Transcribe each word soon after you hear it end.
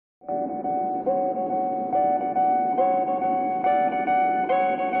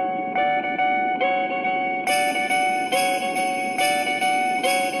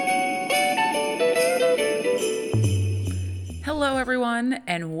Hello, everyone,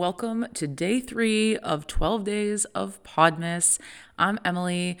 and welcome to day 3 of 12 Days of Podmas. I'm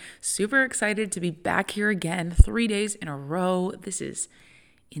Emily, super excited to be back here again 3 days in a row. This is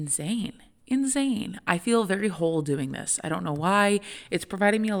insane. I feel very whole doing this. I don't know why. It's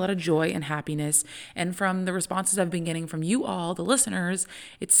providing me a lot of joy and happiness. And from the responses I've been getting from you all, the listeners,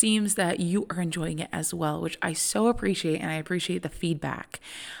 it seems that you are enjoying it as well, which I so appreciate, and I appreciate the feedback.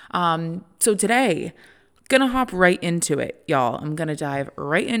 So today, gonna hop right into it, y'all. I'm gonna dive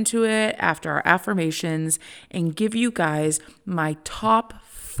right into it after our affirmations and give you guys my top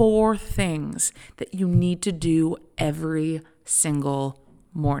 4 things that you need to do every single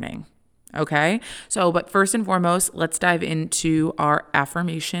morning. Okay? But first and foremost, let's dive into our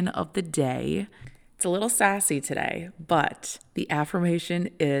affirmation of the day. It's a little sassy today, but the affirmation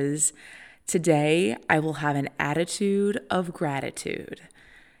is, today I will have an attitude of gratitude.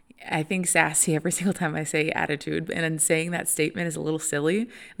 I think sassy every single time I say attitude, and then saying that statement is a little silly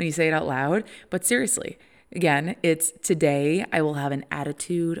when you say it out loud. But seriously, again, it's today I will have an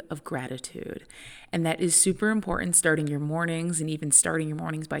attitude of gratitude. And that is super important, starting your mornings, and even starting your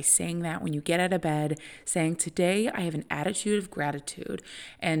mornings by saying that when you get out of bed, saying, today I have an attitude of gratitude.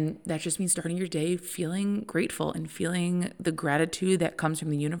 And that just means starting your day feeling grateful and feeling the gratitude that comes from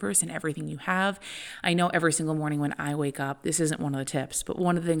the universe and everything you have. I know every single morning when I wake up, this isn't one of the tips, but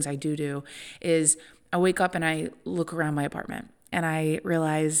one of the things I do is I wake up and I look around my apartment. And I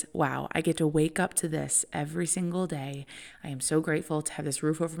realize, wow, I get to wake up to this every single day. I am so grateful to have this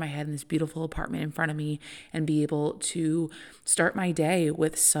roof over my head and this beautiful apartment in front of me and be able to start my day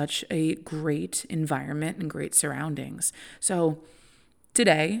with such a great environment and great surroundings. So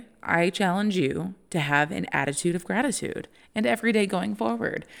today, I challenge you to have an attitude of gratitude and every day going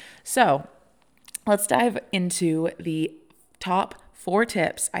forward. So let's dive into the top 4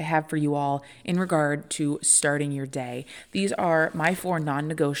 tips I have for you all in regard to starting your day. These are my 4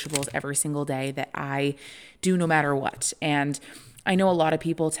 non-negotiables every single day that I do no matter what. And I know a lot of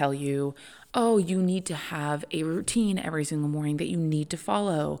people tell you, oh, you need to have a routine every single morning that you need to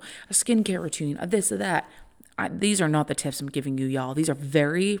follow, a skincare routine, a this or that. These are not the tips I'm giving you, y'all. These are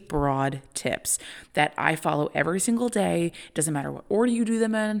very broad tips that I follow every single day. Doesn't matter what order you do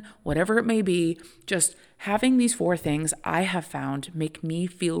them in, whatever it may be. Just having these 4 things I have found make me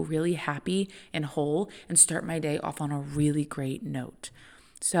feel really happy and whole and start my day off on a really great note.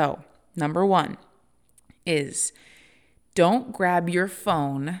 So, number 1 is, don't grab your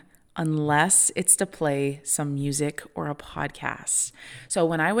phone unless it's to play some music or a podcast. So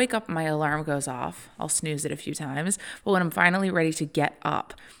when I wake up, my alarm goes off. I'll snooze it a few times. But when I'm finally ready to get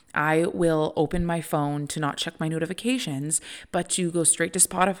up, I will open my phone to not check my notifications, but to go straight to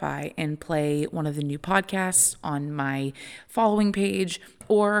Spotify and play one of the new podcasts on my following page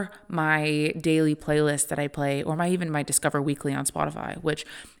or my daily playlist that I play, or even my Discover Weekly on Spotify, which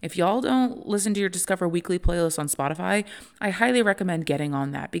if y'all don't listen to your Discover Weekly playlist on Spotify, I highly recommend getting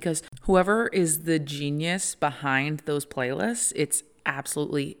on that, because whoever is the genius behind those playlists, it's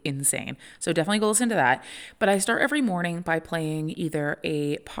absolutely insane. So definitely go listen to that. But I start every morning by playing either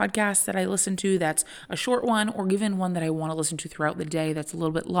a podcast that I listen to that's a short one, or given one that I want to listen to throughout the day that's a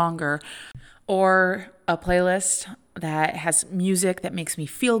little bit longer, or a playlist that has music that makes me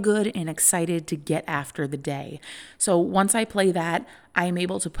feel good and excited to get after the day. So once I play that, I'm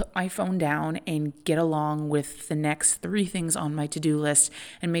able to put my phone down and get along with the next 3 things on my to-do list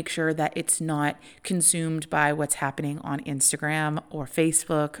and make sure that it's not consumed by what's happening on Instagram or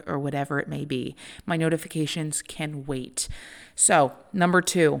Facebook or whatever it may be. My notifications can wait. So number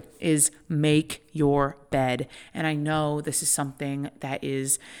 2 is make your bed. And I know this is something that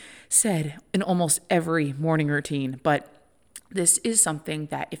is said in almost every morning routine, but this is something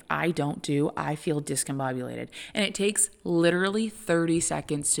that if I don't do, I feel discombobulated. And it takes literally 30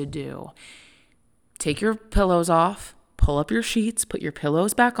 seconds to do. Take your pillows off, pull up your sheets, put your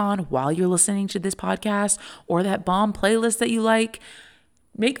pillows back on while you're listening to this podcast or that bomb playlist that you like.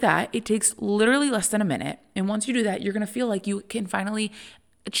 Make that. It takes literally less than a minute. And once you do that, you're going to feel like you can finally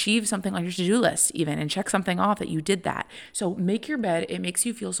achieve something on your to-do list even and check something off that you did that. So make your bed. It makes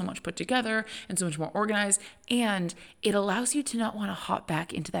you feel so much put together and so much more organized. And it allows you to not want to hop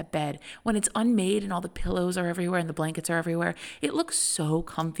back into that bed when it's unmade and all the pillows are everywhere and the blankets are everywhere. It looks so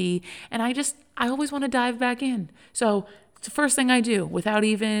comfy. And I always want to dive back in. So it's the first thing I do without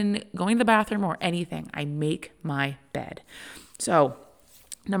even going to the bathroom or anything. I make my bed. So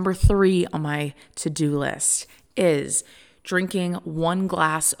number 3 on my to-do list is drinking 1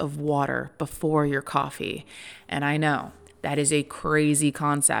 glass of water before your coffee. And I know that is a crazy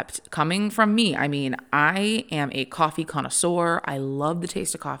concept coming from me. I mean, I am a coffee connoisseur. I love the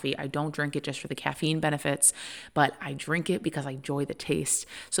taste of coffee. I don't drink it just for the caffeine benefits, but I drink it because I enjoy the taste.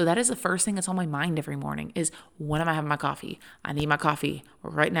 So that is the first thing that's on my mind every morning is, when am I having my coffee? I need my coffee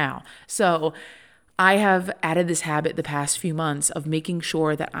right now. So I have added this habit the past few months of making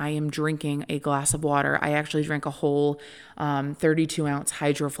sure that I am drinking a glass of water. I actually drink a whole 32-ounce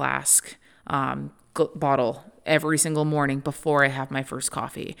Hydro Flask bottle every single morning before I have my first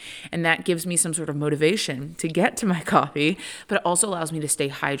coffee. And that gives me some sort of motivation to get to my coffee, but it also allows me to stay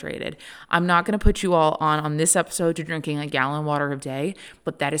hydrated. I'm not going to put you all on this episode to drinking a gallon of water a day,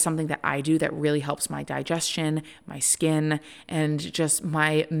 but that is something that I do that really helps my digestion, my skin, and just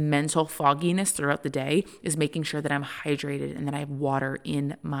my mental fogginess throughout the day, is making sure that I'm hydrated and that I have water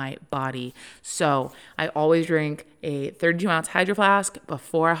in my body. So I always drink a 32-ounce Hydro Flask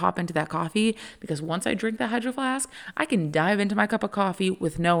before I hop into that coffee, because once I drink that Hydro Flask, I can dive into my cup of coffee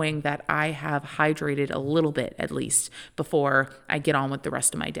with knowing that I have hydrated a little bit at least before I get on with the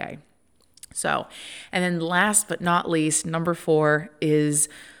rest of my day. So, and then last but not least, number 4 is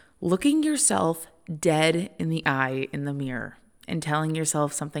looking yourself dead in the eye in the mirror and telling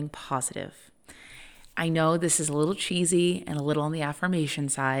yourself something positive. I know this is a little cheesy and a little on the affirmation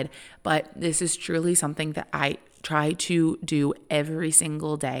side, but this is truly something that I try to do every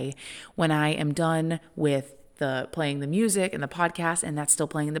single day when I am done with playing the music and the podcast, and that's still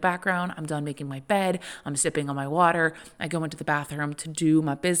playing in the background. I'm done making my bed. I'm sipping on my water. I go into the bathroom to do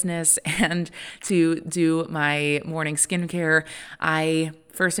my business and to do my morning skincare. I,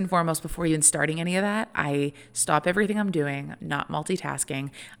 first and foremost, before even starting any of that, I stop everything I'm doing, not multitasking.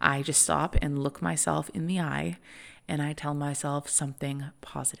 I just stop and look myself in the eye, and I tell myself something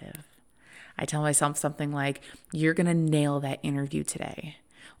positive. I tell myself something like, you're going to nail that interview today,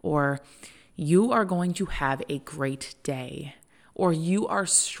 or you are going to have a great day, or you are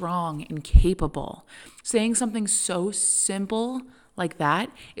strong and capable. Saying something so simple like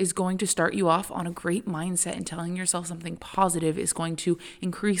that is going to start you off on a great mindset, and telling yourself something positive is going to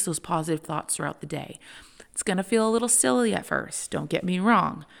increase those positive thoughts throughout the day. It's going to feel a little silly at first, don't get me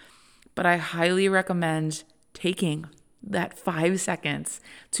wrong, but I highly recommend taking that 5 seconds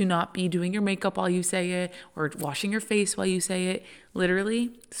to not be doing your makeup while you say it or washing your face while you say it.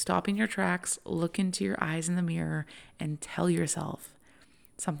 Literally stop in your tracks, look into your eyes in the mirror, and tell yourself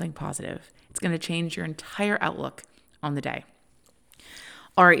something positive. It's going to change your entire outlook on the day.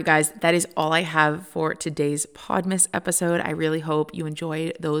 All right, you guys, that is all I have for today's Podmas episode. I really hope you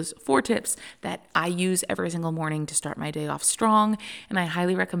enjoyed those 4 tips that I use every single morning to start my day off strong. And I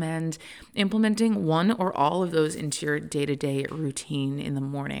highly recommend implementing one or all of those into your day-to-day routine in the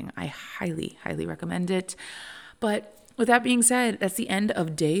morning. I highly, highly recommend it. But with that being said, that's the end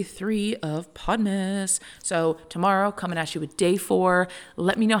of day 3 of Podmas. So tomorrow, coming at you with day 4.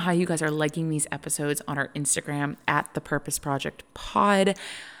 Let me know how you guys are liking these episodes on our Instagram at The Purpose Project Pod.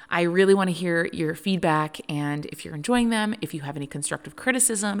 I really want to hear your feedback, and if you're enjoying them, if you have any constructive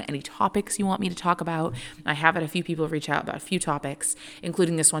criticism, any topics you want me to talk about. I have had a few people reach out about a few topics,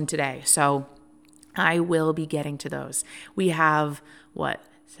 including this one today. So I will be getting to those. We have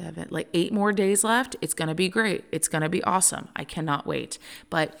 8 more days left. It's going to be great. It's going to be awesome. I cannot wait.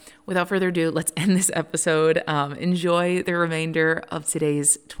 But without further ado, let's end this episode. Enjoy the remainder of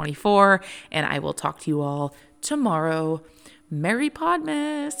today's 24, and I will talk to you all tomorrow. Merry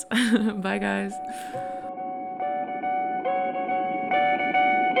Podmas. Bye, guys.